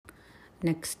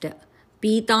Next,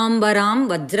 Pitambaram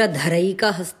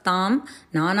Vajradharaika Hastam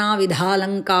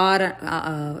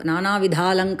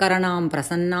Nanavidhalankaranam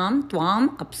Prasannam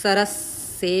Tvam Apsaras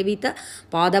Sevita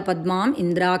Padapadmam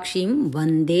Indrakshim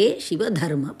Vande Shiva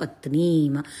Dharma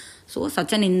Patnim. So,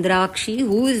 such an Indrakshi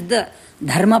who is the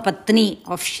Dharma Patni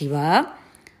of Shiva,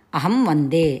 Aham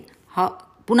Vande.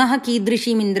 Punaha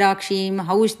Kidrishim Indrakshim.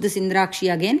 How is this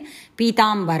Indrakshi again?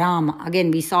 Pitambaram.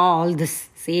 Again, we saw all this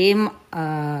same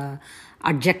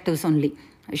adjectives only.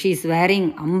 She is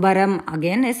wearing ambaram,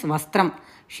 again is vastram.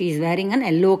 She is wearing an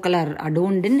yellow color,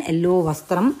 adorned in yellow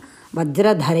vastram.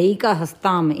 Vajradharaika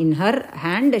hastam. In her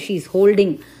hand, she is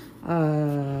holding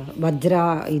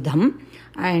vajra idham.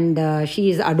 And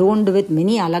she is adorned with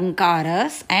many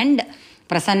alankaras. And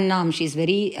prasannam, she is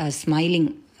very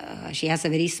smiling. She has a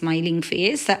very smiling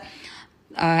face.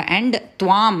 And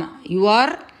tvam, you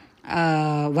are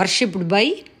worshipped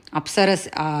by Apsaras,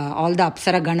 all the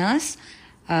Apsara Ganas.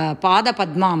 Pada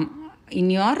Padmam, in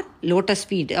your lotus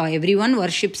feet. Everyone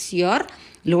worships your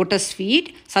lotus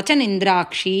feet. Such an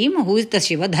Indrakshim, who is the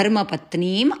Shiva Dharma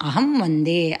Patnim, Aham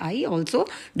Vande. I also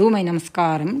do my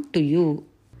namaskaram to you.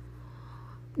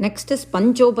 Next is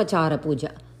panchopachara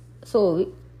puja.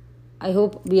 So, I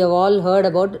hope we have all heard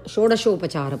about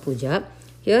Shodashopachara puja.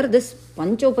 Here, this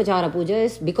panchopachara puja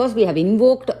is because we have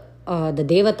invoked the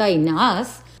Devata in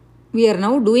us. We are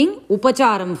now doing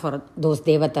upacharam for those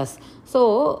devatas.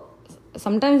 So,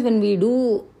 sometimes when we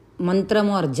do mantram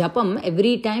or japam,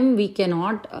 every time we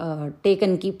cannot take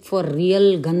and keep for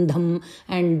real gandham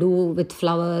and do with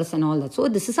flowers and all that. So,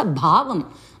 this is a bhavam.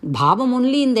 Bhavam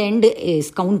only in the end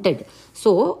is counted.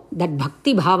 So, that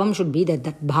bhakti bhavam should be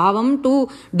that bhavam to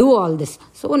do all this.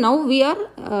 So, now we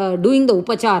are doing the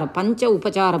upachara, pancha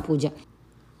upachara puja.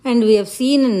 And we have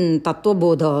seen in Tattva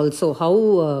Bodha also how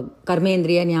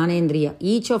Karmendriya, Jnanendriya,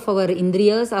 each of our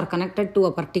indriyas are connected to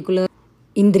a particular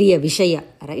indriya, Vishaya,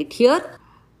 right? Here,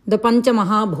 the Pancha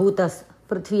Mahabhutas,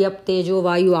 Prithvi, Ap, Tejo,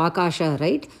 Vayu, Akasha,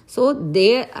 right? So,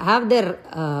 they have their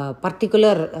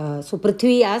particular, so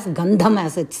Prithvi as Gandham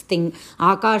as its thing,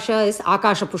 Akasha is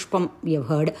Akasha Pushpam, we have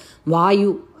heard,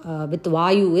 Vayu, with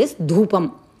Vayu is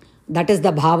Dhupam. That is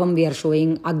the bhavam we are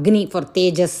showing. Agni for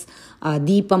Tejas,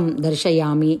 Deepam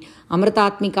Darshayami,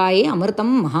 Amritatmikaye,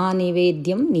 Amritam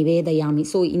Mahanivedyam Nivedayami.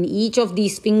 So in each of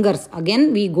these fingers,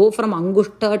 again we go from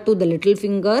Angushta to the little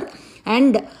finger,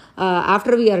 and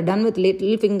after we are done with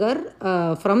little finger,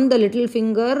 from the little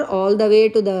finger all the way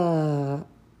to the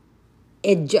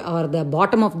edge or the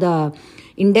bottom of the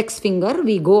index finger,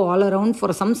 we go all around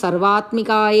for some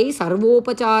sarvatmikaye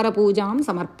sarvopachara pujam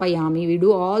samarpayami. We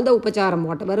do all the upacharam,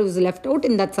 whatever is left out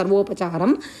in that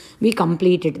sarvopacharam, we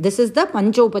complete it. This is the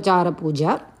panchopachara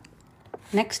puja.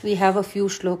 Next we have a few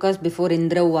shlokas before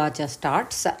Indra Uvacha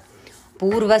starts.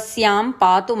 Purvasyam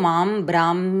patu mam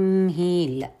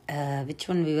brahmhil. Which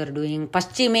one we were doing?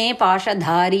 Paschime pasha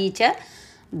dhari cha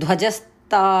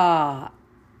dhvajasta.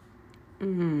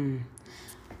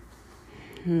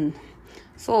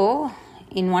 So,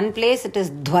 in one place it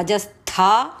is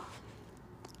dhvajastha,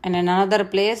 and in another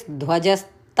place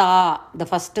dhvajastha. The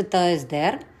first tha is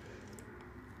there.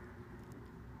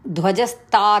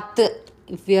 Dhvajastat.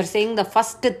 If we are saying the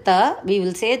first tha, we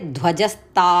will say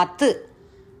dhvajastat.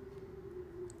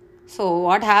 So,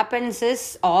 what happens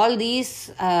is all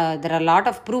these, there are a lot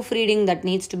of proofreading that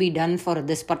needs to be done for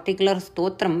this particular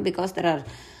stotram, because there are,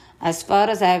 as far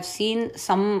as I have seen,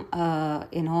 some,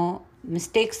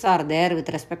 mistakes are there with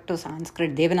respect to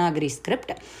Sanskrit, Devanagari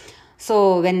script.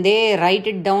 So, when they write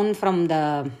it down from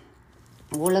the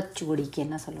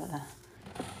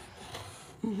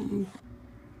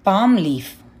palm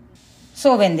leaf.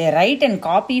 So, when they write and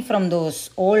copy from those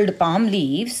old palm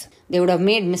leaves, they would have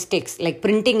made mistakes like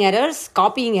printing errors,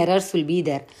 copying errors will be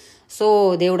there.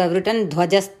 So, they would have written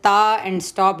dhvajastha and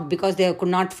stopped because they could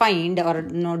not find or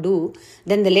do.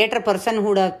 Then the later person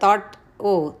would have thought,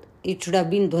 oh, it should have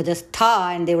been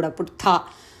dhvajastha, and they would have put tha,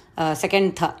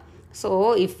 second tha.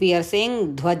 So, if we are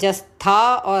saying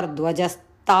dhvajastha or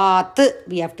dhvajastat,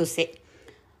 we have to say.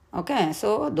 Okay,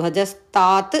 so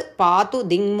dhvajastat patu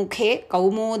dingmukhe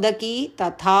kaumodaki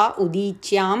tatha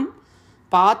udicyam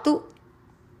patu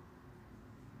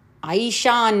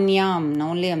aishanyam. Now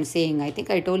only I am saying, I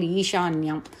think I told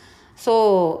ishanyam.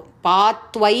 So,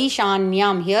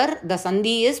 patvaishanyam, here the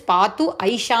sandhi is patu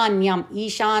aishanyam,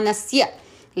 ishanasya.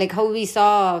 Like how we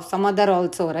saw some other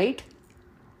also, right?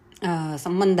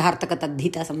 Sambandhartaka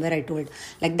tadhita, somewhere I told.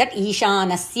 Like that,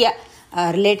 Ishanasya,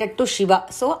 related to Shiva.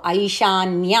 So,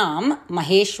 Aishanyam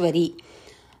Maheshwari.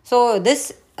 So,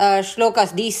 this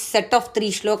shlokas, these set of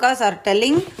 3 shlokas are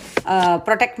telling,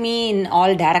 protect me in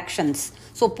all directions.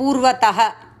 So,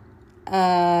 Purvataha,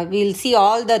 we'll see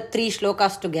all the three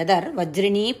shlokas together.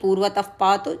 Vajrini Purvatah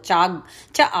Patu Cha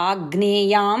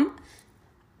Agneyam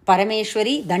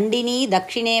Parameshwari Dandini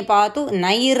Dakshine Patu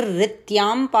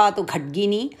Nairrityam Patu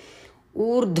Khadgini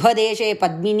Urdhvadeshe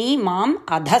Padmini Mam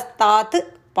Adhastat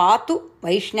Patu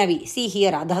Vaishnavi. See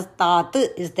here, Adhastat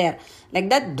is there. Like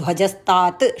that,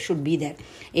 Dhwajastat should be there.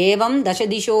 Evam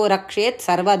Dashadisho Rakshet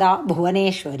Sarvada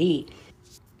Bhuvaneshwari.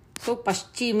 So,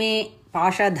 Paschime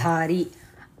Pashadhari.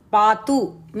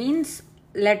 Patu means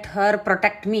let her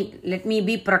protect me. Let me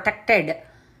be protected.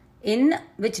 In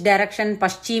which direction?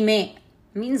 Paschime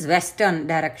means western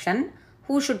direction.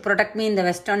 Who should protect me in the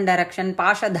western direction?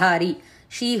 Pashadhari.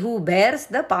 She who bears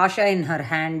the pasha in her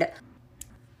hand.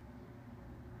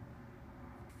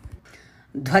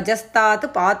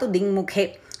 Dhwajastat patu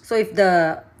dingmukhe. So if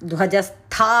the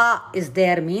dhwajastha is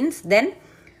there means, then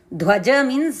dhwaja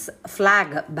means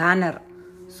flag, banner.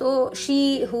 So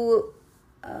she who,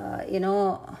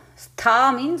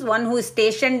 stha means one who is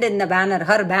stationed in the banner,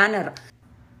 her banner.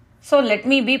 So let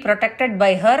me be protected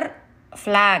by her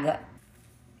flag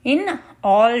in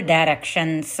all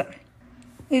directions.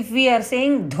 If we are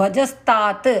saying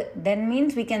dhwajastat, then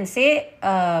means we can say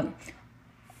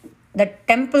the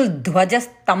temple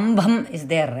Dhwajastambham is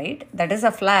there, right? That is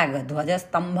a flag.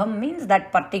 Dhwajastambham means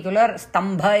that particular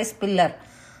stambha is pillar.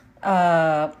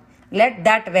 Let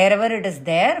that wherever it is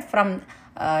there, from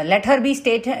let her be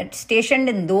stationed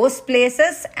in those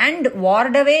places and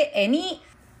ward away any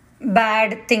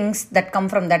bad things that come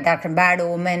from that direction. Bad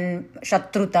omen,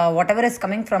 shatruta, whatever is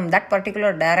coming from that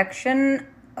particular direction,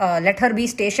 let her be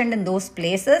stationed in those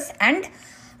places and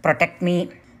protect me.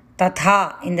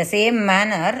 Tatha, in the same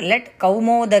manner, let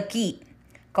Kaumodaki,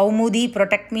 Kaumudi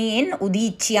protect me in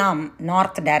Udichyam,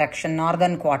 north direction,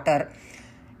 northern quarter.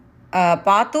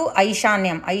 Patu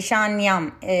Aishanyam,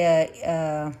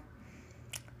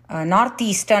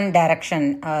 northeastern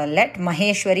direction. Let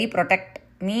Maheshwari protect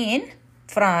me in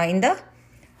the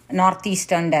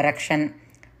northeastern direction.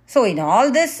 So in all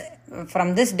this,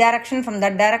 from this direction, from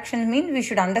that direction means we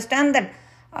should understand that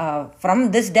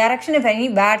from this direction, if any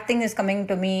bad thing is coming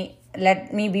to me,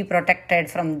 let me be protected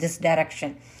from this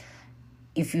direction.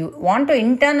 If you want to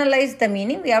internalize the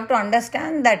meaning, we have to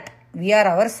understand that we are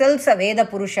ourselves a Veda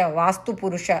Purusha, Vastu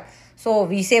Purusha. So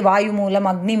we say Vayu Moolam,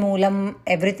 Agni Moolam,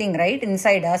 everything, right,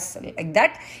 inside us, like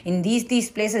that. In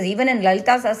these places, even in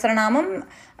Lalita Sahasranamam,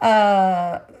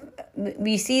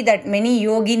 we see that many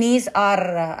yoginis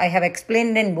are, I have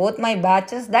explained in both my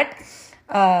batches that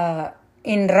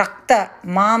in Rakta,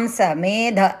 Mamsa,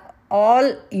 Medha,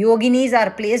 all yoginis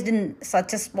are placed in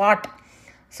such a spot.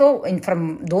 So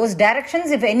from those directions,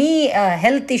 if any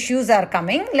health issues are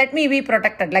coming, let me be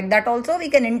protected. Like that also we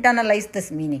can internalize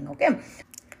this meaning. Okay.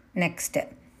 Next.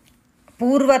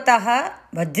 Purvataha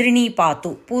Vajrini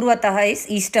Patu. Purvataha is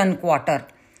eastern quarter.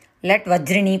 Let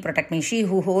Vajrini protect me. She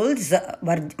who holds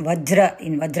Vajra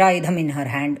in Vajrayudham in her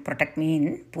hand, protect me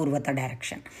in Purvata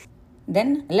direction.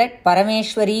 Then let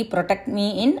Parameshwari protect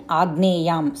me in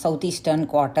Agneyam, southeastern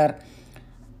quarter.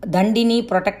 Dandini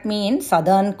protect me in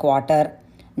southern quarter.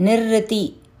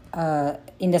 Nirriti,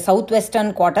 in the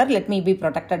southwestern quarter, let me be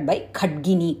protected by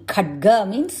Khadgini. Khadga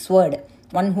means sword.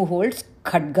 One who holds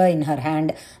Khadga in her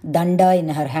hand, Danda in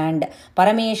her hand.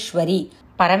 Parameshwari,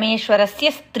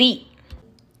 Parameshwarasya Stri.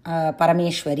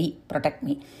 Parameshwari, protect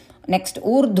me. Next,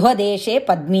 Urdhva Deshe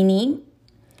Padmini.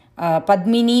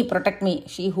 Padmini, protect me.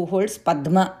 She who holds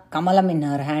Padma, Kamalam in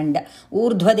her hand.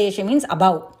 Urdhva Deshe means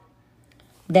above.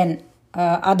 Then,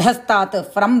 Adhastat,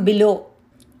 from below.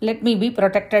 Let me be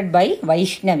protected by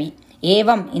Vaishnavi.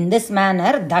 Evam, in this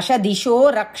manner, Dasha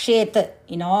Disho Rakshet.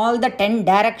 In all the 10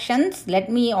 directions, let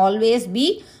me always,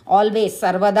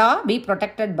 Sarvada, be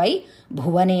protected by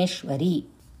Bhuvaneshwari.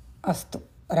 Astu.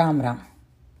 Ram Ram.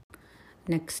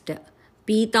 Next.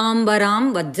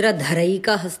 Pitambaram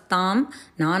Vajradharaika Hastam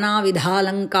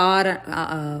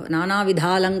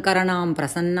Nanavidhalankaranam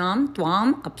Prasannam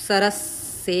Tvam Apsaras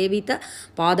Sevita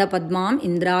Padapadmam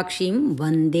Indrakshim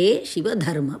Vande Shiva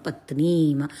Dharma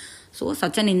Patnim. So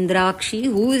such an Indrakshi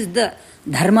who is the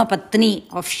Dharma Patni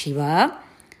of Shiva,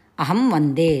 Aham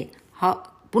Vande.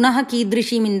 Punaha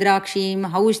Kidrishim Indrakshim.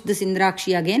 How is this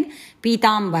Indrakshi again?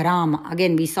 Pitambaram.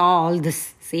 Again we saw all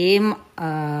this same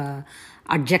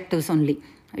adjectives only.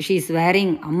 She is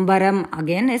wearing Ambaram,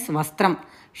 again is Vastram.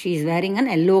 She is wearing an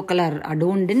yellow color,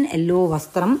 adorned in yellow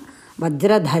Vastram.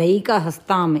 Vajradharaika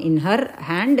Hastam, in her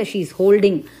hand she is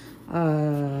holding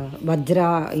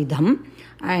Vajra Idham,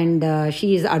 and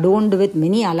she is adorned with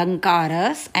many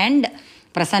alankaras, and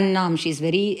Prasannam, she is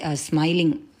very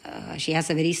smiling. She has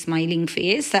a very smiling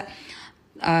face.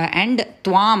 And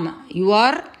Tvam, you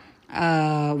are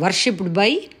worshipped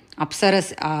by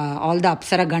Apsaras, all the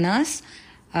Apsara Ganas,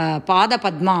 Pada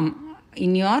Padmam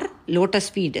in your lotus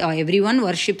feet. Everyone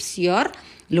worships your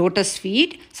lotus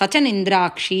feet. Such an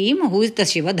Indrakshim, who is the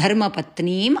Shiva Dharma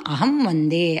Patneem, Aham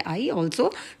Vande. I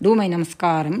also do my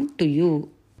namaskaram to you.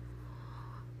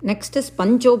 Next is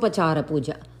panchopachara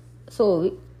puja.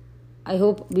 So, I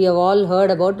hope we have all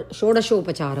heard about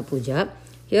Shodashopachara puja.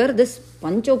 Here, this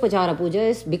panchopachara puja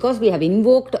is because we have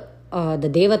invoked the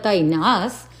Devata in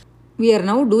us, we are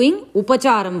now doing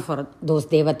upacharam for those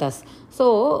Devatas.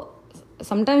 So,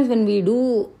 sometimes when we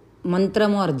do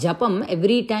mantram or japam,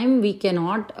 every time we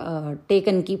cannot take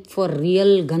and keep for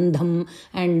real gandham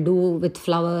and do with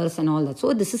flowers and all that.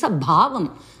 So this is a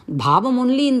bhavam. Bhavam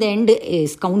only in the end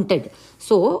is counted.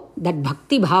 So that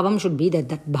bhakti bhavam should be there.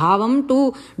 That bhavam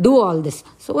to do all this.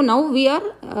 So now we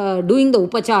are doing the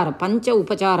upachara, pancha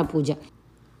upachara puja.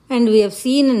 And we have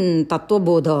seen in Tattva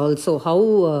Bodha also how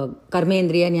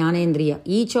karmendriya, jnanendriya,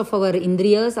 each of our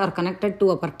indriyas are connected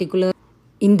to a particular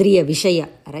indriya vishaya.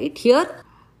 Right? Here,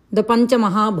 the Pancha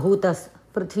Mahabhutas,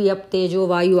 Prithvi, Ap, Tejo,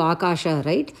 Vayu, Akasha,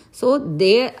 right? So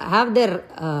they have their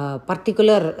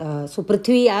particular, so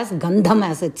Prithvi as Gandham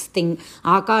as its thing.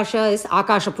 Akasha is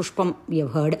Akasha Pushpam, we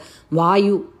have heard.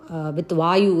 Vayu, with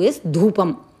Vayu is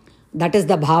Dhupam. That is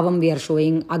the bhavam we are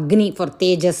showing. Agni for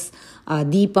Tejas,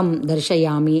 Deepam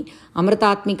Darshayami.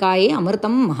 Amritatmikaye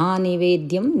Amritam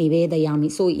Mahanivedyam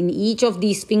Nivedayami. So in each of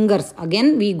these fingers,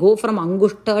 again we go from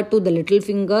Angushta to the little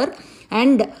finger,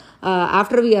 and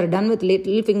after we are done with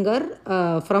little finger,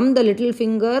 from the little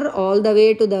finger all the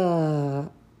way to the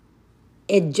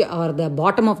edge or the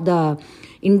bottom of the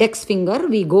index finger,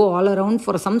 we go all around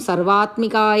for some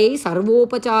sarvatmikaye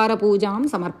sarvopachara pujam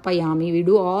samarpayami. We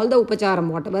do all the upacharam,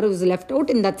 whatever is left out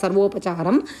in that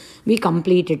sarvopacharam, we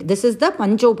complete it. This is the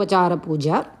panchopachara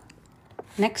puja.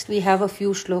 Next we have a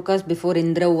few shlokas before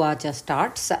Indra Uvacha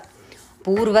starts.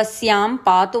 Purvasyam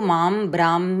patu mam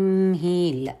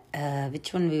brahmhil.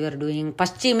 Which one we were doing?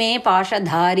 Paschime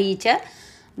pashadhari cha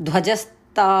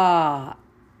dhvajasta.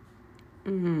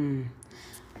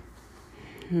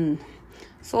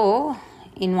 So,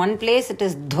 in one place it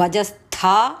is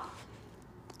dhvajastha,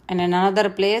 and in another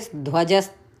place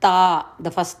dhvajastha.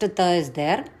 The first tha is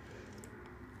there.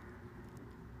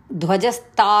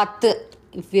 Dhvajastat.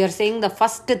 If we are saying the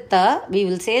first tha, we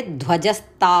will say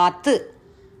dhvajastat.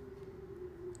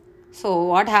 So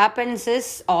what happens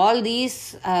is all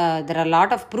these, there are a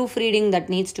lot of proofreading that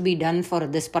needs to be done for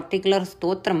this particular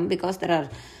stotram, because there are,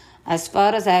 as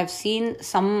far as I have seen,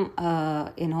 some,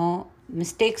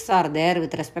 mistakes are there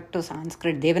with respect to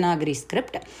Sanskrit, Devanagari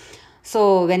script.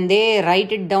 So when they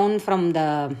write it down from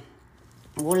the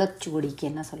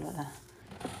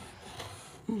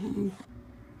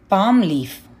palm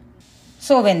leaf.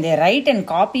 So when they write and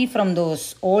copy from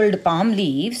those old palm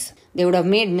leaves, they would have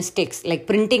made mistakes like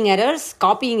printing errors,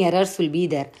 copying errors will be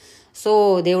there.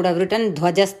 So they would have written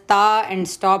dhvajastha and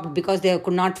stopped because they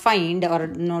could not find or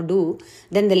do.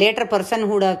 Then the later person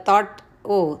would have thought,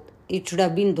 oh, it should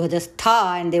have been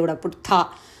dhvajastha, and they would have put tha,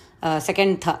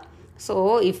 second tha.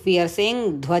 So if we are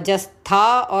saying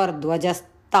dhvajastha or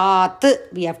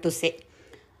dhvajastat, we have to say.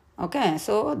 Okay,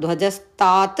 so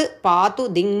dhvajastat patu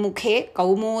dingmukhe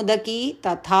kaumodaki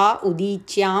tatha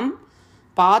udichyam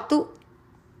patu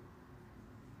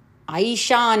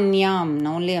Aishanyam.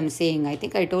 Now only I am saying, I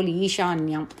think I told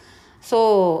Ishanyam.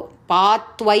 So,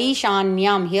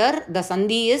 Patvaishanyam. Here, the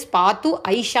Sandhi is Patu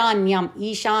Aishanyam.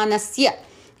 Ishanasya.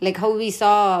 Like how we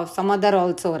saw some other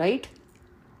also, right?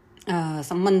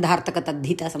 Sambandhartaka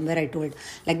Tadhita, somewhere I told.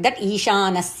 Like that,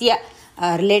 Ishanasya,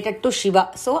 related to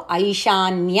Shiva. So,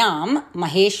 Aishanyam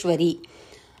Maheshwari.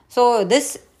 So,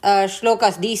 this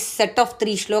shlokas, these set of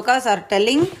 3 shlokas are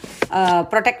telling,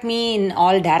 protect me in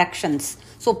all directions.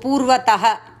 So,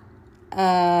 Purvataha,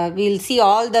 we'll see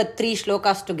all the 3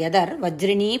 shlokas together.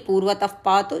 Vajrini, Purvatah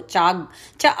Patu, Cha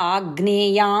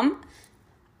Agneyam,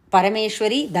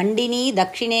 Parameshwari, Dandini,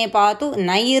 Dakshine Patu,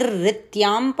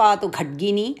 Nairrityam Patu,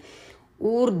 Khadgini,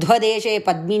 Urdhvadeshe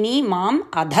Padmini, Mam,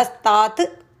 Adhastat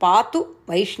Patu,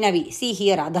 Vaishnavi. See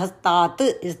here, Adhastat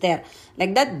is there.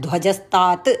 Like that,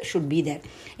 Dhvajastat should be there.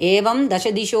 Evam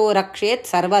Dashadisho Rakshet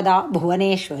Sarvada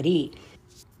Bhuvaneshwari.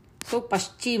 So,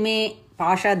 Paschime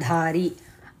Pashadhari.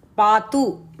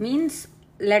 Patu means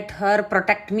let her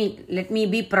protect me. Let me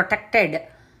be protected.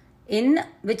 In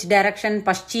which direction?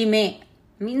 Paschime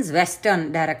means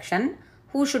western direction.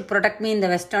 Who should protect me in the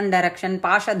western direction?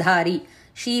 Pashadhari.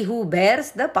 She who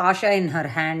bears the pasha in her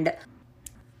hand.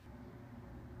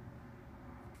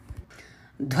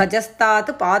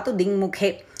 Dhvajastat patu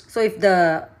dingmukhe. So if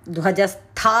the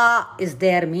dhvajastha is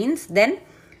there means, then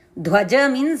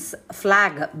dhvaja means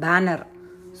flag, banner.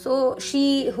 So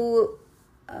she who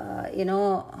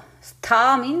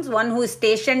stha means one who is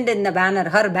stationed in the banner,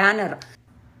 her banner.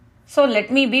 So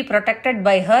let me be protected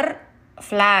by her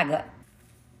flag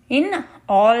in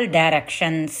all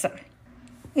directions.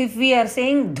 If we are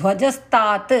saying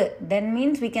dhvajastat, then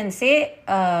means we can say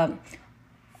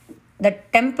the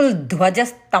temple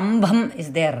dhvajastambham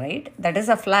is there, right? That is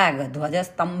a flag.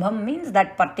 Dhvajastambham means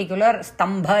that particular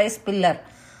stambha is pillar.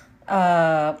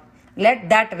 Let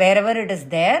that, wherever it is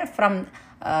there,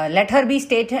 let her be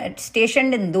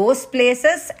stationed in those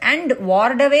places and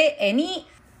ward away any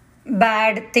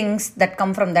bad things that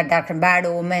come from that direction, bad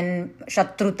omen,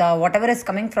 shatruta, whatever is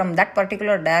coming from that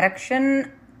particular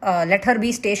direction. Let her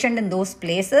be stationed in those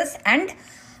places and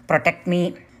protect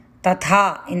me.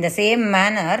 Tatha, in the same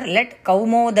manner, let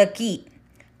Kaumudi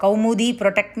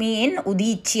protect me in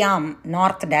Udichyam,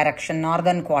 north direction,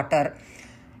 northern quarter.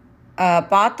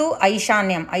 Patu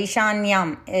Aishanyam,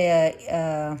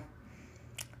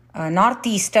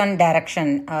 northeastern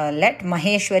direction. Let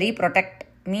Maheshwari protect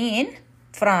me in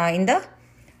the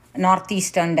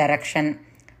northeastern direction.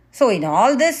 So in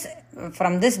all this,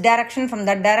 from this direction, from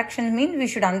that direction, means we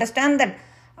should understand that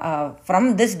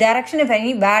from this direction, if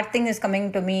any bad thing is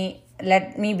coming to me,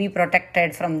 let me be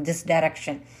protected from this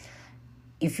direction.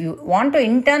 If you want to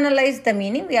internalize the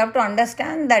meaning, we have to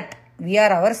understand that we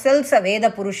are ourselves a Veda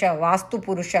Purusha, Vastu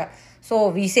Purusha. So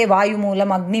we say Vayu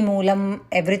Moolam, Agni Moolam,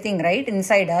 everything, right,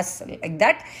 inside us, like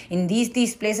that. In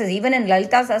these places, even in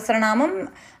Lalita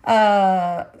Sahasranamam,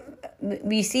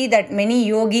 we see that many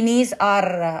yoginis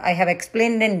are, I have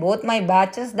explained in both my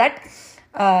batches that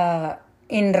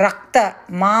in Rakta,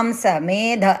 Mamsa,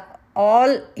 Medha,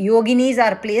 all yoginis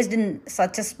are placed in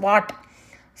such a spot.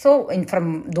 So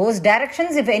from those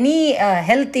directions, if any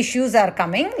health issues are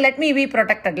coming, let me be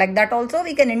protected. Like that also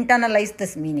we can internalize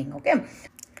this meaning. Okay.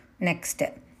 Next.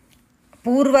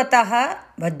 Purvataha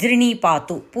Vajrini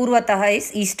Patu. Purvataha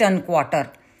is eastern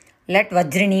quarter. Let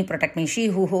Vajrini protect me. She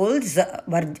who holds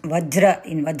Vajra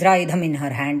in Vajrayudham in her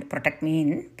hand, protect me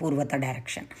in Purvata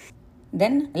direction.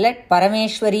 Then let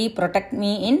Parameshwari protect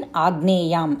me in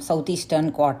Agneyam,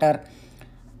 southeastern quarter.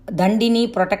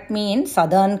 Dandini protect me in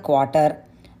southern quarter.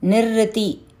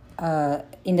 Nirriti,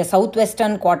 in the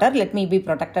southwestern quarter, let me be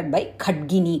protected by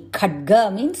Khadgini.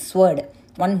 Khadga means sword.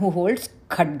 One who holds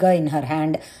Khadga in her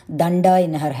hand, Danda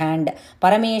in her hand.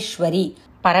 Parameshwari,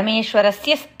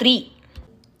 Parameshwarasya Stri.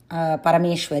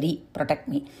 Parameshwari, protect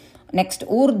me. Next,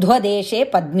 Urdhva Deshe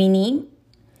Padmini.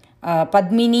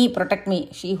 Padmini, protect me.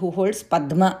 She who holds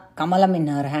Padma, Kamalam in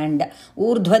her hand.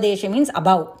 Urdhva Deshe means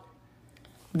above.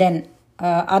 Then,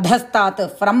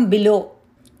 Adhastat, from below.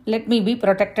 Let me be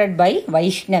protected by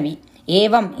Vaishnavi.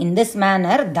 Evam, in this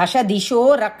manner, Dasha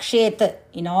Disho Rakshet.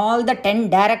 In all the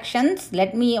 10 directions,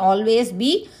 let me always,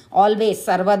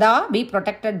 Sarvada, be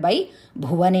protected by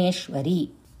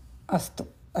Bhuvaneshwari. Astu.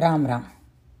 Ram Ram.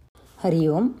 Hari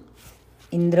Om.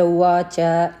 Indra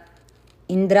Uvacha.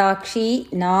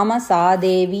 Indrakshi Nama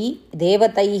Sadevi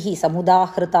Devataihi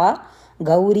Samudahrita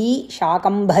Gauri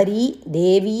Shakambhari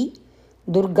Devi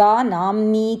Durga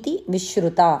Namniti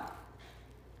Vishruta.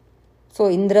 So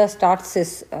Indra starts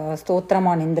his stotram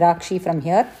on Indrakshi from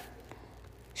here.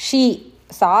 She,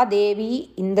 Sadevi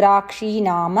Indrakshi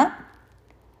Nama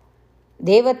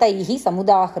Devataihi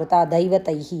Samudahrita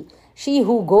Daivataihi. She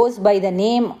who goes by the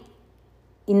name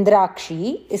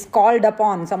Indrakshi is called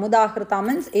upon. Samudahrita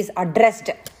means is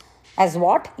addressed as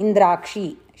what?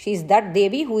 Indrakshi. She is that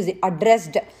Devi who is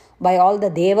addressed by all the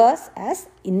Devas as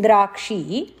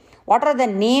Indrakshi. What are the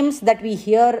names that we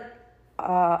hear?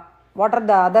 What are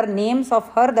the other names of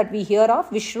her that we hear of?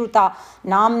 Vishruta,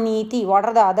 Namniti. What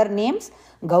are the other names?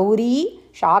 Gauri,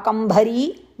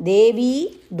 Shakambhari,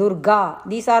 Devi, Durga.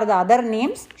 These are the other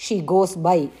names she goes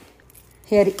by.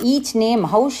 Here each name,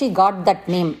 how she got that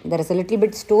name. There is a little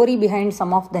bit story behind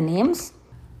some of the names.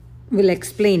 We'll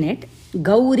explain it.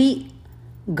 Gauri,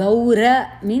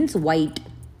 Gaura means white.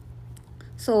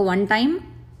 So one time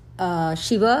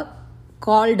Shiva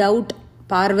called out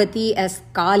Parvati as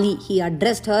Kali. He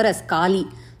addressed her as Kali.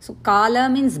 So Kala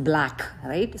means black,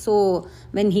 right? So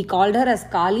when he called her as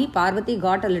Kali, Parvati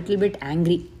got a little bit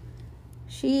angry.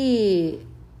 She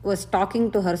was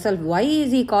talking to herself, why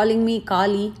is he calling me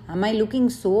Kali? Am I looking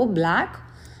so black?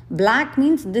 Black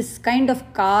means this kind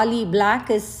of Kali black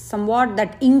is somewhat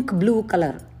that ink blue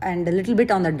color and a little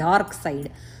bit on the dark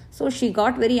side. So she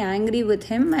got very angry with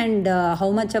him, and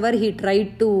how much ever he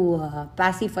tried to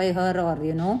pacify her or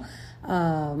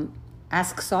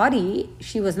ask sorry,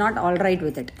 she was not all right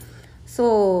with it.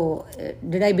 So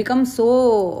did I become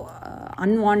so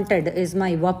unwanted? Is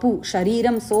my vapu,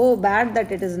 shariram so bad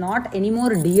that it is not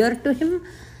anymore dear to him?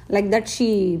 Like that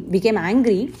she became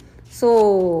angry.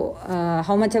 So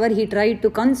how much ever he tried to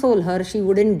console her, she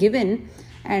wouldn't give in.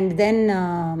 And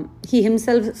then he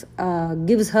himself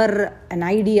gives her an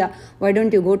idea, why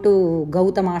don't you go to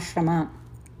Gautama Ashrama?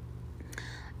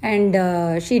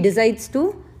 And she decides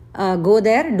to go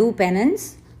there, do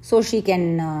penance, so she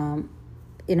can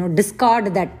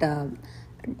discard that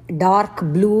dark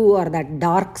blue or that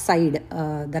dark side,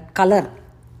 that color.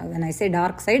 When I say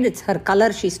dark side, it's her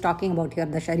color she's talking about here,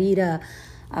 the Sharira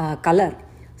color.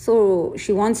 So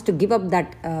she wants to give up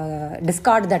that,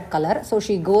 discard that color. So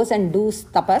she goes and does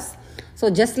tapas. So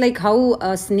just like how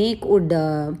a snake would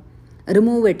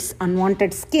remove its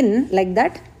unwanted skin, like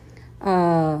that,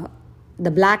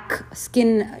 the black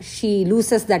skin, she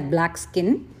loses that black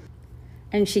skin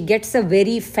and she gets a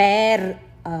very fair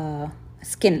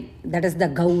skin. That is the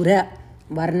Gaura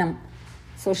Varnam.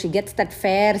 So she gets that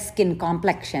fair skin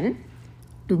complexion,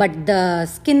 but the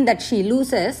skin that she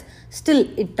loses, still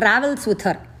it travels with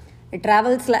her. It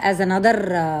travels as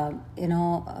another,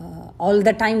 all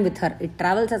the time with her. It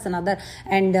travels as another,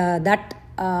 and that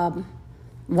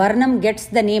Varnam gets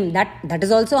the name, that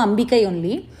is also Ambikai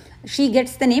only. She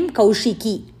gets the name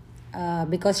Kaushiki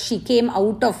because she came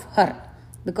out of her.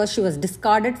 Because she was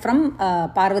discarded from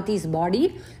Parvati's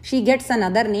body, she gets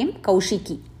another name,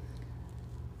 Kaushiki.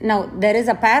 Now, there is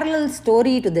a parallel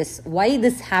story to this. Why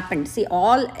this happened? See,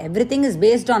 everything is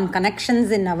based on connections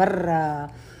in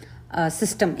our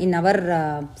system, in our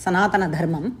Sanatana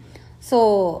Dharmam.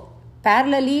 So,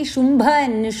 parallelly, Shumbha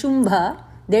and Nishumbha,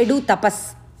 they do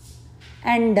tapas.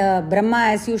 And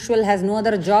Brahma, as usual, has no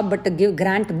other job but to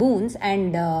grant boons,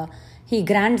 and he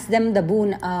grants them the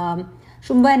boon.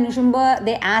 Shumbha and Nishumbha,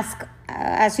 they ask,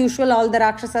 as usual, all the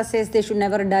Rakshasas says they should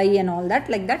never die and all that,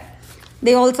 like that.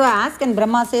 They also ask, and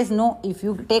Brahma says, no, if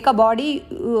you take a body,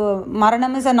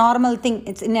 Maranam is a normal thing,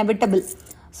 it's inevitable.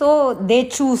 So they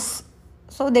choose.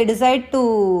 So they decide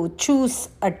to choose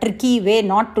a tricky way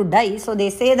not to die. So they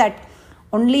say that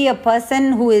only a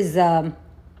person who is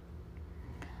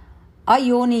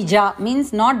ayonija,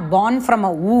 means not born from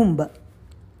a womb,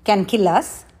 can kill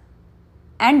us.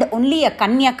 And only a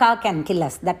kanyaka can kill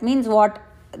us. That means what?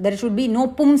 There should be no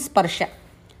pumsparsha.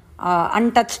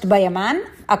 Untouched by a man,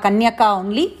 a kanyaka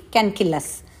only can kill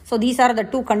us. So these are the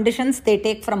two conditions they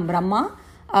take from Brahma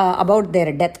about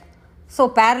their death. So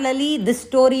parallelly, this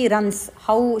story runs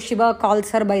how Shiva calls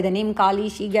her by the name Kali.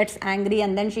 She gets angry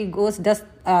and then she goes, does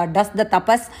the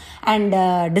tapas and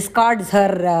discards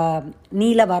her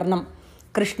Neela Varnam,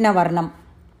 Krishna Varnam.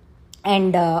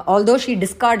 And although she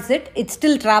discards it, it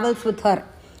still travels with her.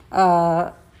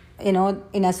 In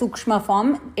a sukshma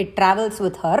form, it travels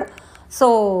with her.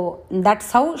 So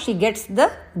that's how she gets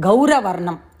the Gaura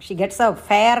Varnam. She gets a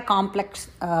fair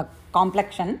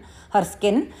complexion, her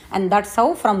skin, and that's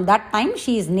how from that time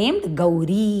she is named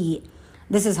Gauri.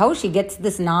 This is how she gets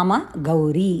this Nama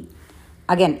Gauri.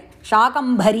 Again,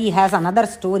 Shakambhari has another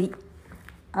story.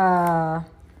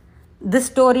 This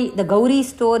story, the Gauri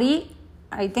story,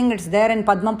 I think it's there in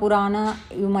Padma Purana.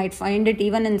 You might find it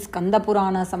even in Skanda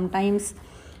Purana sometimes.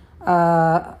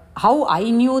 How I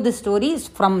knew this story is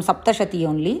from Saptashati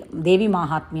only, Devi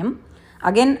Mahatmyam.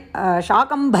 Again,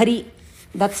 Shakambhari,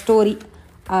 that story.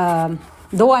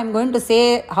 Though I'm going to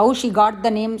say how she got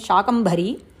the name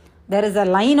Shakambhari, there is a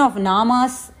line of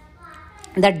namas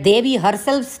that Devi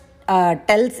herself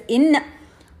tells in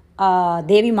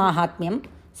Devi Mahatmyam.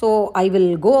 So I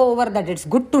will go over that. It's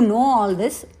good to know all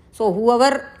this. So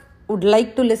whoever would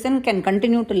like to listen can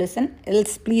continue to listen.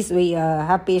 Else please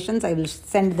have patience. I will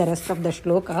send the rest of the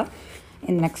shloka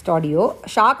in next audio.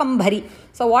 Shakambhari.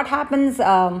 So what happens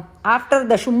after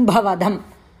the Shumbhavadham?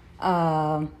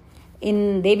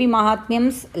 In Devi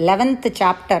Mahatmyam's 11th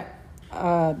chapter,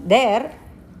 there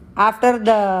after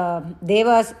the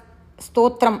Devas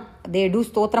Stotram, they do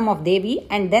Stotram of Devi,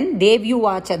 and then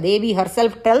Devyuvacha, Devi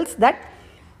herself tells that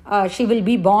she will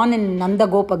be born in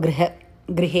Nandagopa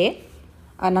Grihe.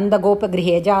 Nandagopa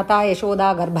Grihe, Jata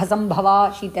Yashoda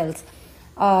Garbhasambhava, she tells.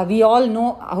 We all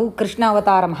know how Krishna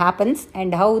Avataram happens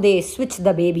and how they switch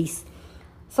the babies.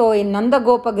 So in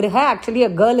Nandagopa Griha, actually a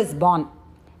girl is born.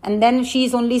 And then she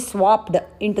is only swapped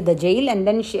into the jail. And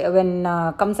then when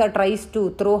Kamsa tries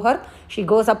to throw her, she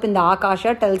goes up in the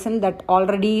Akasha, tells him that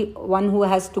already one who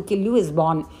has to kill you is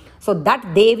born. So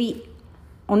that Devi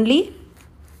only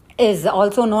is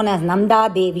also known as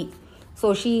Nanda Devi.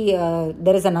 So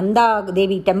there is a Nanda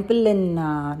Devi temple in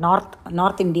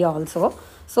North India also.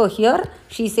 So here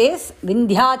she says,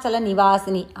 Vindhyachala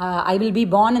Nivasini. I will be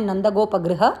born in Nandagopa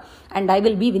Griha and I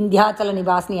will be Vindhyachala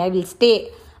Nivasini.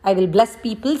 I will bless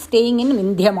people staying in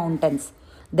Vindhya mountains.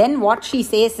 Then what she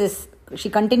says is she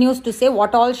continues to say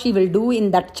what all she will do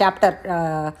in that chapter,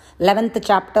 11th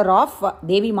chapter of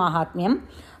Devi Mahatmyam.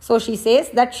 So she says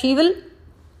that she will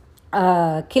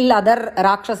kill other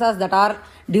Rakshasas that are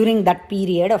during that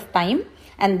period of time,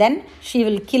 and then she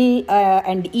will kill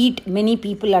and eat many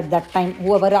people at that time,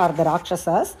 whoever are the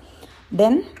Rakshasas.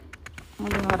 Then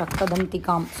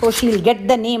so she will get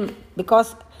the name,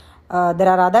 because there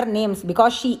are other names,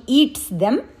 because she eats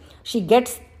them, she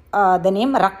gets the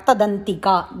name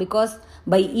Raktadantika, because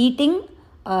by eating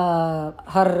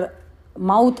her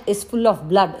mouth is full of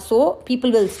blood. So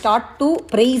people will start to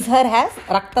praise her as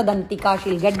Raktadantika.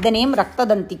 She will get the name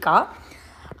Raktadantika.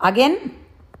 Again,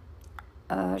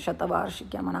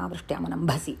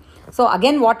 so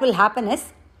again what will happen is,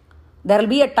 there will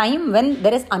be a time when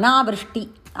there is Anavrishti.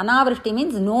 Anavrishti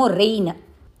means no rain.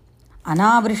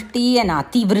 Anavrishti and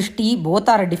Ativrishti both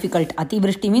are difficult.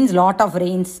 Ativrishti means lot of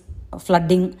rains,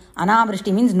 flooding.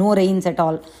 Anavrishti means no rains at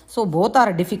all. So both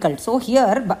are difficult. So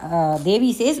here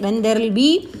Devi says, when there will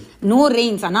be no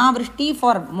rains, Anavrishti,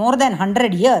 for more than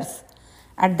 100 years,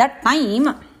 at that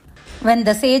time, when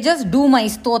the sages do my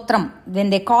stotram, when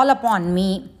they call upon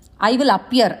me, I will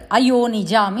appear.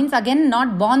 Ayonija means again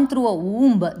not born through a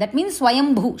womb. That means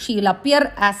Swayambhu. She will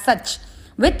appear as such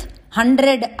with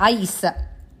 100 eyes.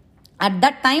 At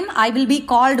that time, I will be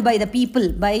called by the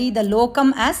people, by the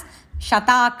lokam, as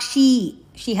Shatakshi.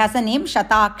 She has a name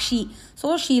Shatakshi.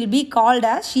 So she will be called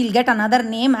as, she will get another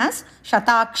name as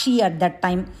Shatakshi at that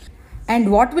time.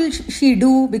 And what will she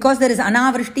do? Because there is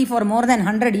Anavrishti for more than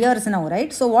 100 years now,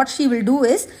 right? So what she will do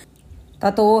is,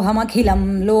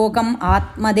 Tatohamakhilam lokam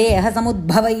atmadeha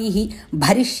samudbhavaihi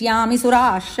bharishyami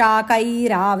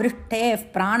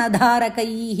surashakairavrishthef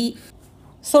pranadharakaihi.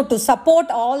 So to support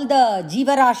all the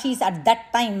Jivarashis at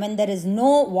that time, when there is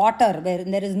no water, when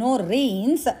there is no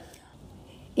rains,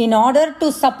 in order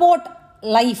to support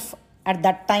life at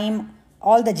that time,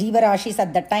 all the Jivarashis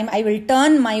at that time, I will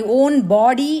turn my own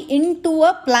body into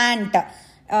a plant.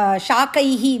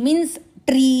 Shakaihi means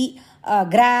tree,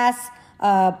 grass,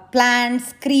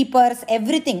 plants, creepers,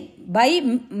 everything. By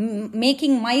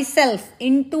making myself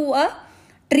into a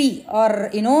tree or,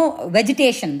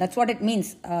 vegetation. That's what it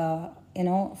means.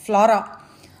 Flora,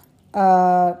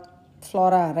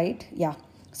 right? Yeah.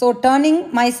 So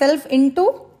turning myself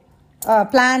into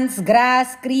plants,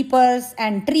 grass, creepers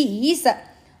and trees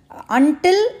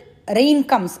until rain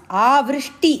comes.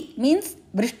 Avrishti means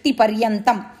vrishti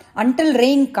paryantam. Until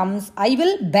rain comes, I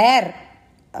will bear.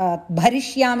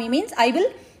 Bharishyami means I will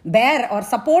bear or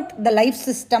support the life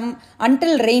system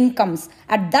until rain comes.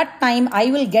 At that time,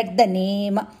 I will get the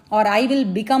name, or I will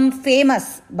become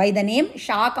famous by the name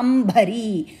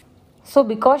Shakambhari. So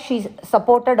because she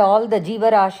supported all the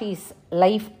Jivarashi's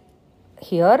life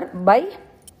here by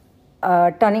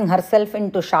turning herself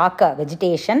into Shaka,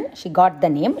 vegetation, she got the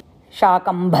name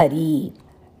Shakambhari.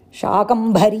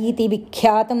 Shakambhariti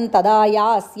vikyatam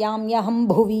tadayasyamyaham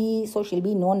bhuvi. So she'll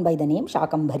be known by the name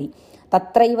Shakambhari.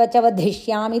 Tatraiva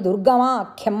chavadhishyami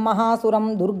durgamakhyam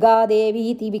mahasuram Durga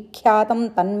Devi iti vikyatam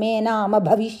tanme nama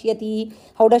bhavishyati.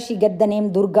 How does she get the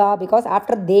name Durga? Because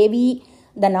after Devi,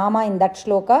 the nama in that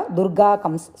shloka, Durga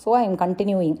comes. So I am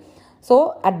continuing.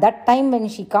 So at that time when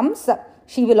she comes,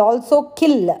 she will also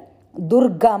kill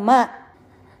Durgama.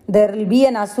 There will be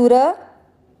an asura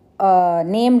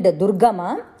named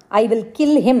Durgama. I will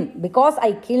kill him. Because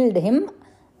I killed him,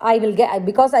 I will get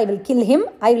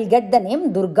the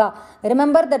name Durga.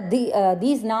 Remember that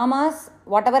these namas,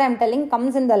 whatever I am telling,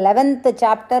 comes in the 11th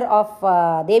chapter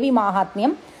of Devi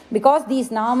Mahatmyam. Because these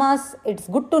namas, it's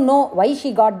good to know why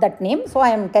she got that name. So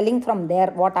I am telling from there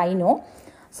what I know.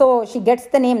 So she gets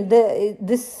the name.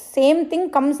 This same thing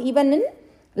comes even in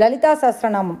Lalita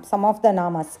Sahasranamam, some of the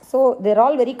namas. So they're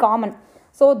all very common.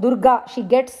 So Durga, she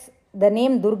gets the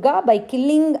name Durga by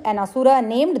killing an asura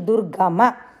named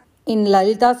Durgama. In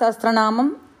Lalita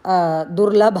Sahasranamam,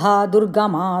 Durlabha,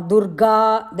 Durgama,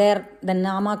 Durga, there the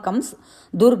nama comes.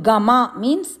 Durgama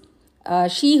means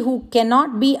she who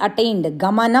cannot be attained.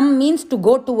 Gamanam means to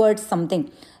go towards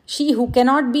something. She who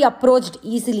cannot be approached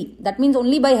easily. That means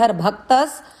only by her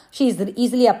bhaktas she is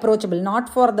easily approachable, not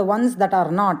for the ones that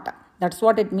are not. That's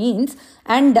what it means.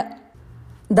 And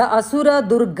the asura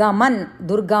Durgama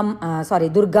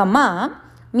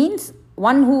means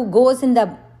one who goes in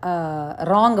the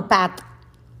wrong path.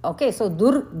 Okay, so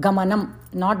Durgamanam,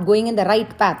 not going in the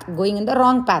right path, going in the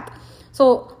wrong path.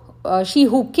 So she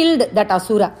who killed that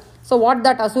asura. So what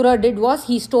that asura did was,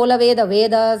 he stole away the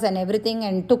Vedas and everything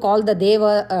and took all the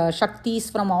Deva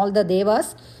Shaktis from all the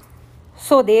Devas.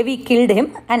 So Devi killed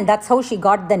him, and that's how she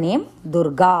got the name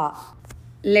Durga.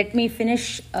 Let me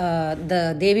finish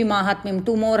the Devi Mahatmyam.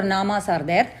 2 more namas are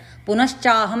there.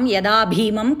 Punaschaham yada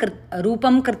bhimam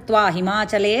rupam kritva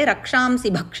himachale rakshamsi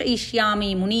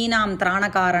bhakshayishyami muninam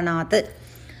tranakaranat.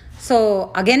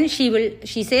 So again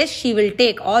she says she will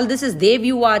take, all this is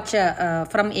Devyuvacha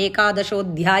from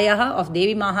Ekadashodhyaya of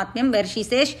Devi Mahatmyam, where she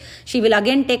says she will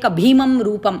again take a bhimam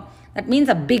rupam. That means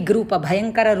a big rupa,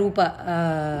 bhayankara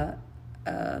rupa,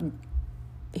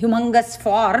 humongous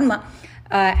form.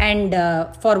 And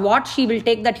for what she will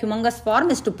take that humongous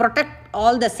form is to protect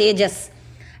all the sages.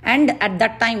 And at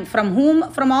that time, from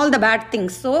whom? From all the bad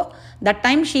things. So that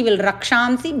time she will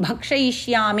rakshamsi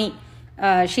bhakshayishyami.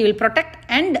 She will protect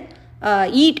and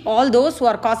eat all those who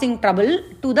are causing trouble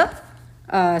to the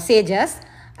sages.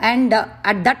 And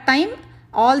at that time,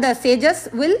 all the sages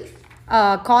will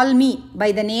call me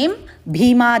by the name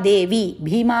Bhima Devi.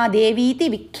 Bhima Devi ti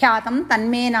vikyatam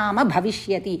tanme nama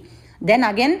bhavishyati. Then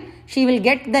again, she will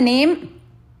get the name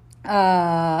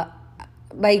by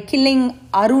killing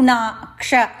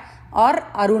Arunaksha or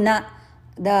Aruna.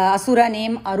 The Asura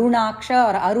name Arunaksha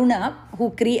or Aruna,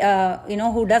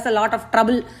 who does a lot of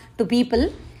trouble to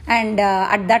people. And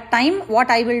at that time,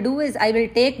 what I will do is I will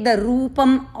take the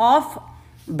Rupam of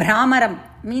Brahmaram.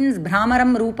 Means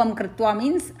Brahmaram Rupam Kritva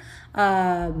means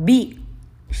bee.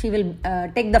 She will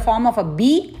take the form of a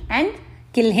bee and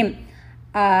kill him.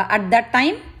 At that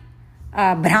time,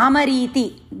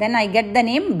 Brahmariti. Then I get the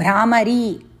name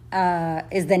Brahmari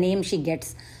is the name she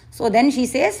gets. So then she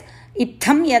says,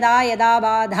 Itham yada yada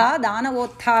badha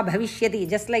danavotha bhavishyati.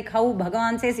 Just like how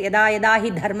Bhagavan says, Yada yada hi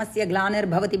dharmasya glanir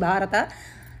bhavati bharata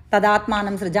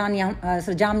tadatmanam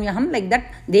srijamyaham. Like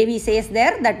that, Devi says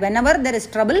there that whenever there is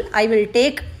trouble, I will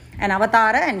take an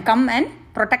avatara and come and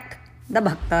protect the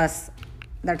bhaktas.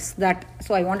 That's that.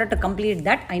 So I wanted to complete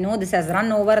that. I know this has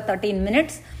run over 13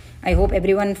 minutes. I hope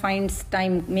everyone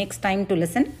makes time to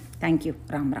listen. Thank you.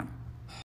 Ram Ram.